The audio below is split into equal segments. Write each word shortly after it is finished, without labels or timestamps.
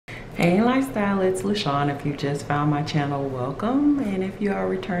Hey Lifestyle, it's Lushawn. If you just found my channel, welcome. And if you are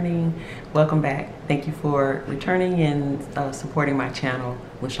returning, welcome back. Thank you for returning and supporting my channel,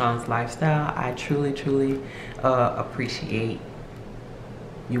 Lushawn's Lifestyle. I truly appreciate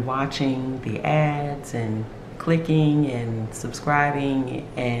you watching the ads and clicking and subscribing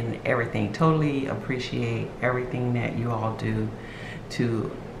and everything. Totally appreciate everything that you all do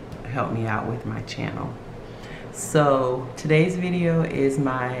to help me out with my channel. So today's video is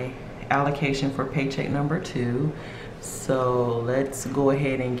my allocation for paycheck number 2. So let's go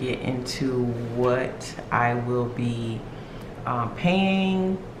ahead and get into what I will be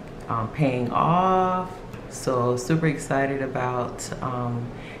paying off. So super excited about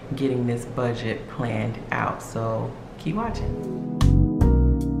getting this budget planned out. So keep watching.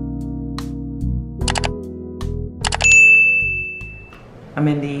 I'm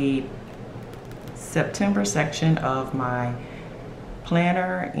in the September section of my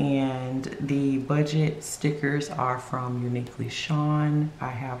planner, and the budget stickers are from Uniquely Shawn. I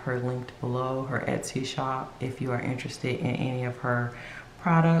have her linked below, her Etsy shop, if you are interested in any of her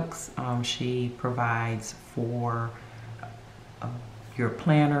products. She provides for your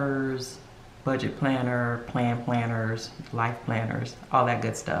planners, budget planner, plan planners, life planners, all that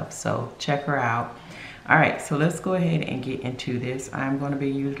good stuff. So check her out. All right, so let's go ahead and get into this. I'm going to be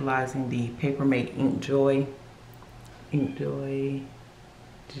utilizing the Papermate Inkjoy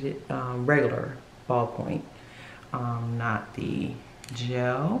regular ballpoint, not the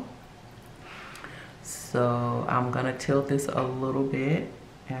gel. So I'm gonna tilt this a little bit.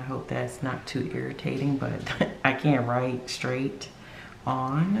 I hope that's not too irritating, but I can't write straight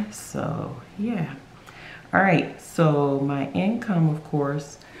on, so yeah. All right, so my income, of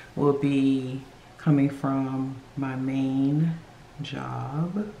course, will be coming from my main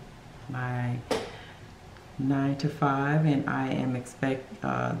job, my 9 to 5, and I am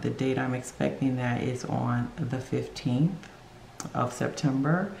the date I'm expecting that is on the 15th of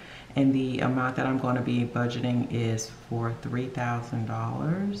September, and the amount that I'm going to be budgeting is for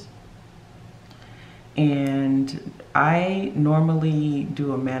 $3,000. And I normally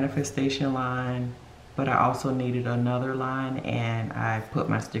do a manifestation line, but I also needed another line, and I put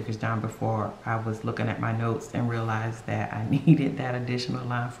my stickers down before I was looking at my notes and realized that I needed that additional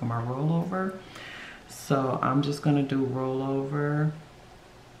line for my rollover. So I'm just gonna do rollover,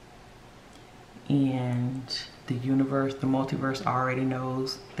 and the universe, the multiverse already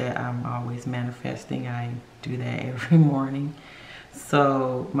knows that I'm always manifesting. I do that every morning.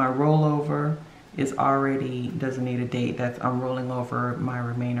 So my rollover is already, doesn't need a date. I'm rolling over my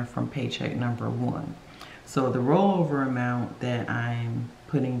remainder from paycheck number 1. So the rollover amount that I'm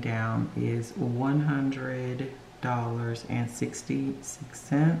putting down is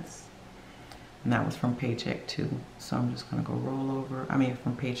 $100.66. And that was from paycheck 2. So I'm just gonna go roll over,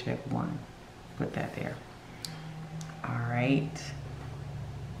 from paycheck 1. Put that there. All right.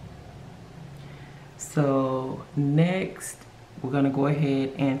 So next, we're gonna go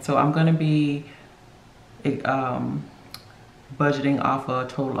ahead and, so I'm gonna be budgeting off a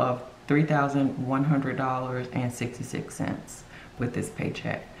total of $3,100.66 with this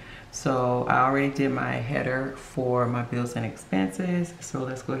paycheck. So I already did my header for my bills and expenses. So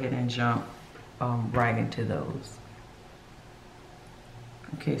let's go ahead and jump right into those.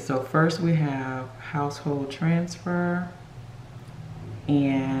 Okay, so first we have household transfer,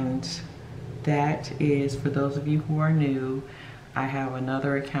 and that is, for those of you who are new, I have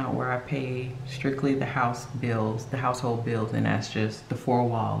another account where I pay strictly the house bills, the household bills, and that's just the 4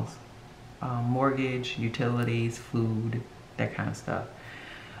 walls. Mortgage, utilities, food, that kind of stuff.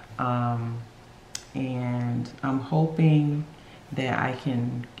 And I'm hoping that I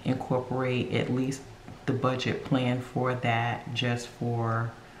can incorporate at least the budget plan for that, just for,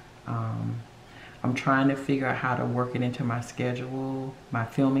 I'm trying to figure out how to work it into my schedule, my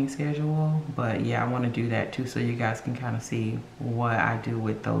filming schedule. But yeah, I want to do that too, so you guys can kind of see what I do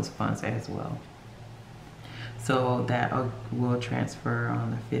with those funds as well. So that will transfer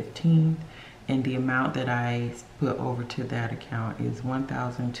on the 15th, and the amount that I put over to that account is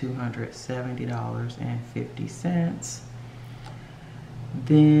 $1,270.50.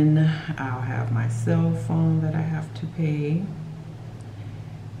 Then I'll have my cell phone that I have to pay,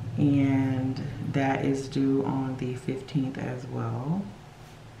 and that is due on the 15th as well,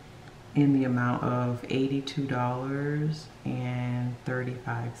 in the amount of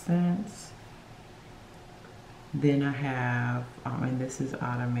 $82.35. Then I have, and this is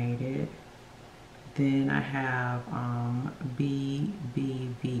automated, then I have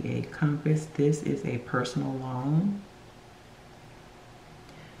BBVA Compass. This is a personal loan,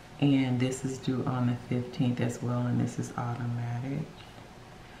 and this is due on the 15th as well, and this is automatic.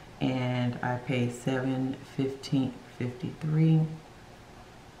 And I paid $715.53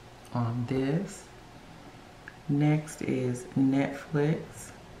 on this. Next is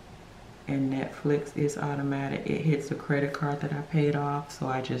Netflix, and Netflix is automatic. It hits the credit card that I paid off, so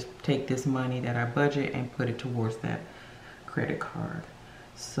I just take this money that I budget and put it towards that credit card.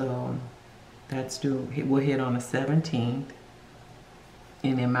 So that's due, it will hit on the 17th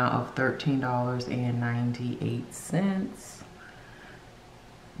in the amount of $13.98.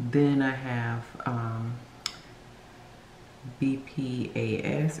 Then I have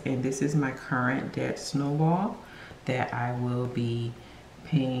BPAS, and this is my current debt snowball that I will be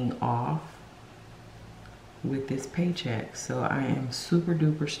paying off with this paycheck. So I am super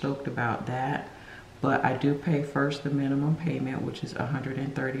duper stoked about that. But I do pay first the minimum payment, which is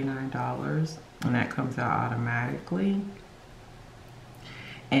 $139, and that comes out automatically.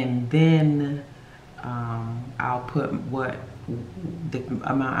 And then I'll put what the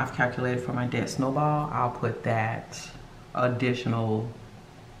amount I've calculated for my debt snowball, I'll put that additional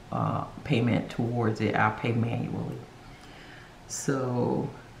payment towards it. I'll pay manually. So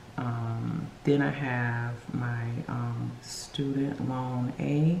then I have my student loan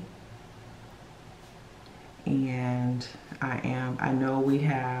A, and I know we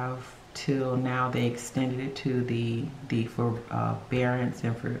have till now, they extended it to the forbearance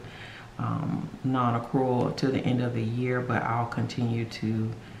and for non-accrual to the end of the year, but I'll continue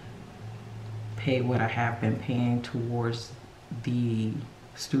to pay what I have been paying towards the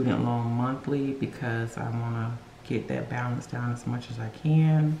student loan monthly, because I want to get that balance down as much as I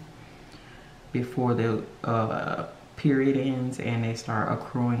can before the period ends and they start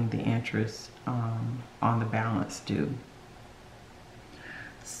accruing the interest on the balance due.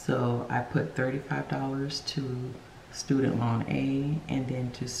 So I put $35 to student loan A, and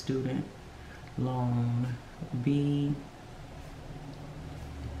then to student loan B.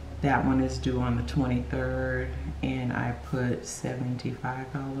 That one is due on the 23rd, and I put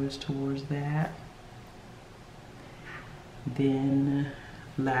 $75 towards that. Then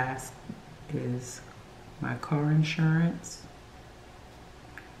last is my car insurance,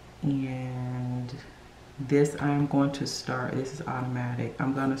 and this I'm going to start, this is automatic.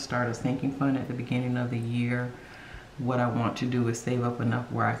 I'm going to start a sinking fund at the beginning of the year. What I want to do is save up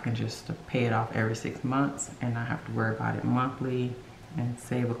enough where I can just pay it off every 6 months and not have to worry about it monthly, and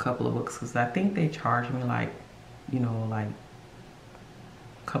save a couple of bucks, because I think they charge me like, you know, like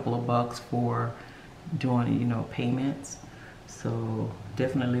a couple of bucks for doing, you know, payments. So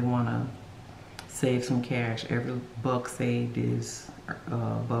definitely want to save some cash. Every buck saved is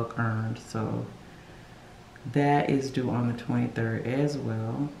a buck earned. So that is due on the 23rd as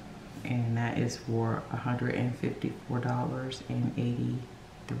well, and that is for $154.83.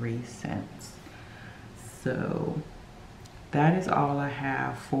 So that is all I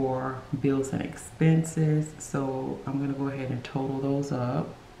have for bills and expenses. So I'm going to go ahead and total those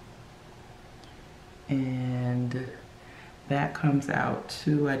up, and that comes out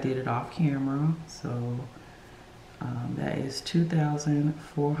to, I did it off camera, so that is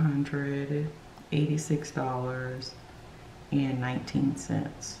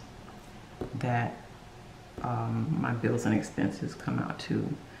 $2,486.19 that my bills and expenses come out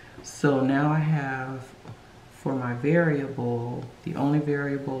to. So now I have, for my variable, the only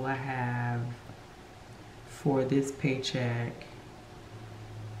variable I have for this paycheck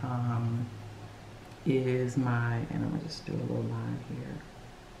is my, and I'm gonna just do a little line here,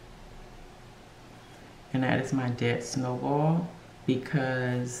 and that is my debt snowball,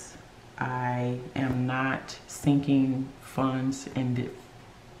 because I am not sinking funds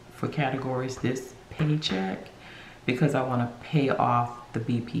for categories this paycheck, because I want to pay off the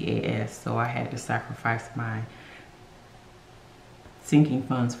BPAS. So I had to sacrifice my sinking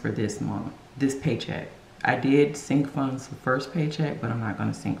funds for this month, this paycheck. I did sink funds the first paycheck, but I'm not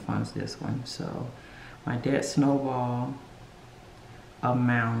going to sink funds this one. So my debt snowball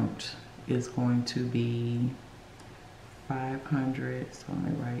amount is going to be 500. So let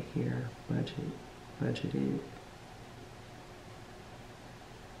me write here, budgeted.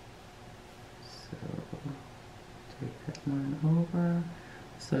 So take that one over.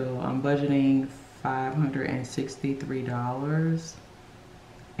 So I'm budgeting $563,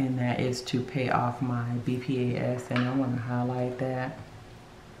 and that is to pay off my BPAS, and I want to highlight that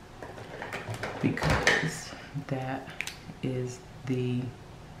because that is the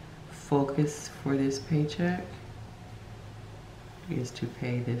focus for this paycheck, is to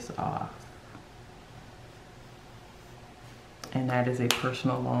pay this off. And that is a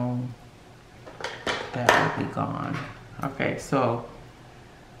personal loan that will be gone. Okay, so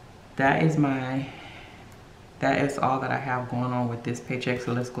that is all that I have going on with this paycheck.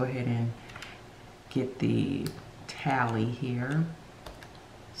 So let's go ahead and get the tally here.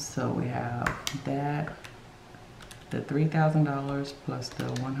 So we have that, the $3,000 plus the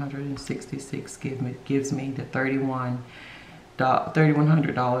 $166 gives me the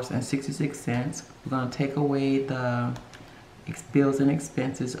 $3,100.66. We're going to take away the bills and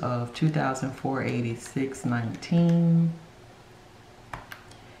expenses of $2,486.19,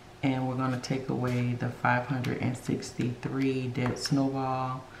 and we're going to take away the $563 debt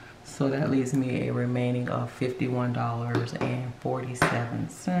snowball. So that leaves me a remaining of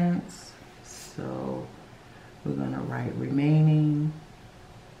 $51.47. So we're going to write remaining,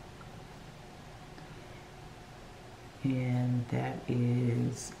 and that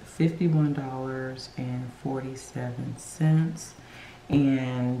is $51.47.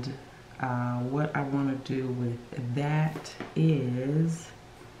 And what I want to do with that is,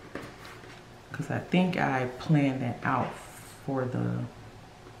 because I think I planned that out for the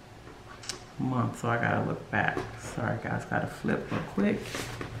month, so I gotta look back. Sorry guys, gotta flip real quick.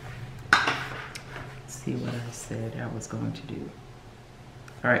 See what I said I was going to do.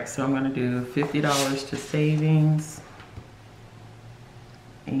 All right, so I'm gonna do $50 to savings,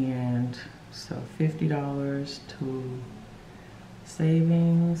 and so $50 to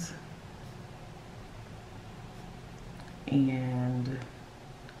savings, and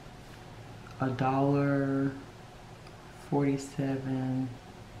 $1.47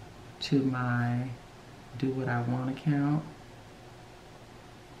 to my do what I want account.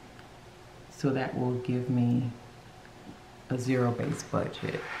 So that will give me a zero-based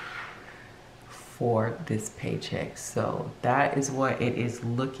budget for this paycheck. So that is what it is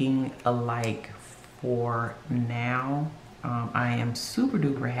looking like for now. I am super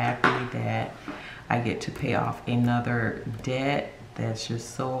duper happy that I get to pay off another debt. That's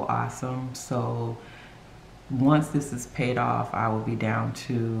just so awesome. So once this is paid off, I will be down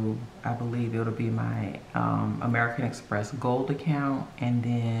to, I believe it'll be my American Express Gold account, and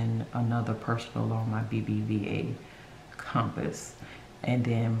then another personal loan, my BBVA Compass, and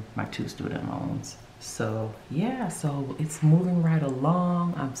then my 2 student loans. So yeah, so it's moving right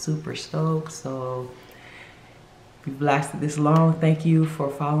along. I'm super stoked. So if you've lasted this long, thank you for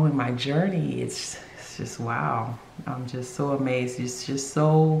following my journey. It's just wow. I'm just so amazed. It's just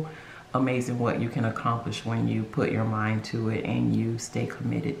so amazing what you can accomplish when you put your mind to it and you stay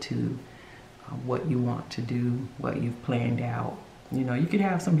committed to what you want to do, what you've planned out. You know, you could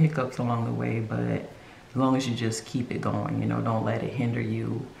have some hiccups along the way, but as long as you just keep it going, you know, don't let it hinder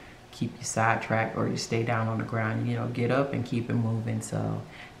you, keep you sidetracked, or you stay down on the ground. You know, get up and keep it moving. So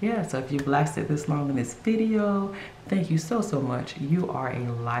yeah, so if you've lasted this long in this video, thank you so much. You are a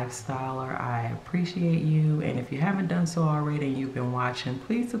lifestyler. I appreciate you, and if you haven't done so already and you've been watching,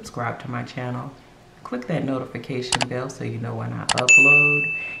 please subscribe to my channel. Click that notification bell so you know when I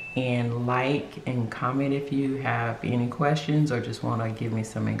upload, and like and comment if you have any questions or just want to give me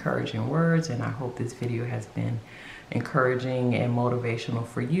some encouraging words. And I hope this video has been encouraging and motivational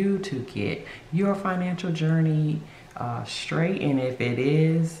for you to get your financial journey straight. And if it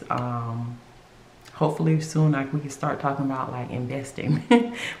is, hopefully soon we can start talking about like investing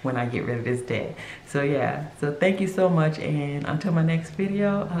when I get rid of this debt. So yeah, so thank you so much, and until my next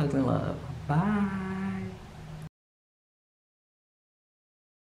video, hugs and love. Bye.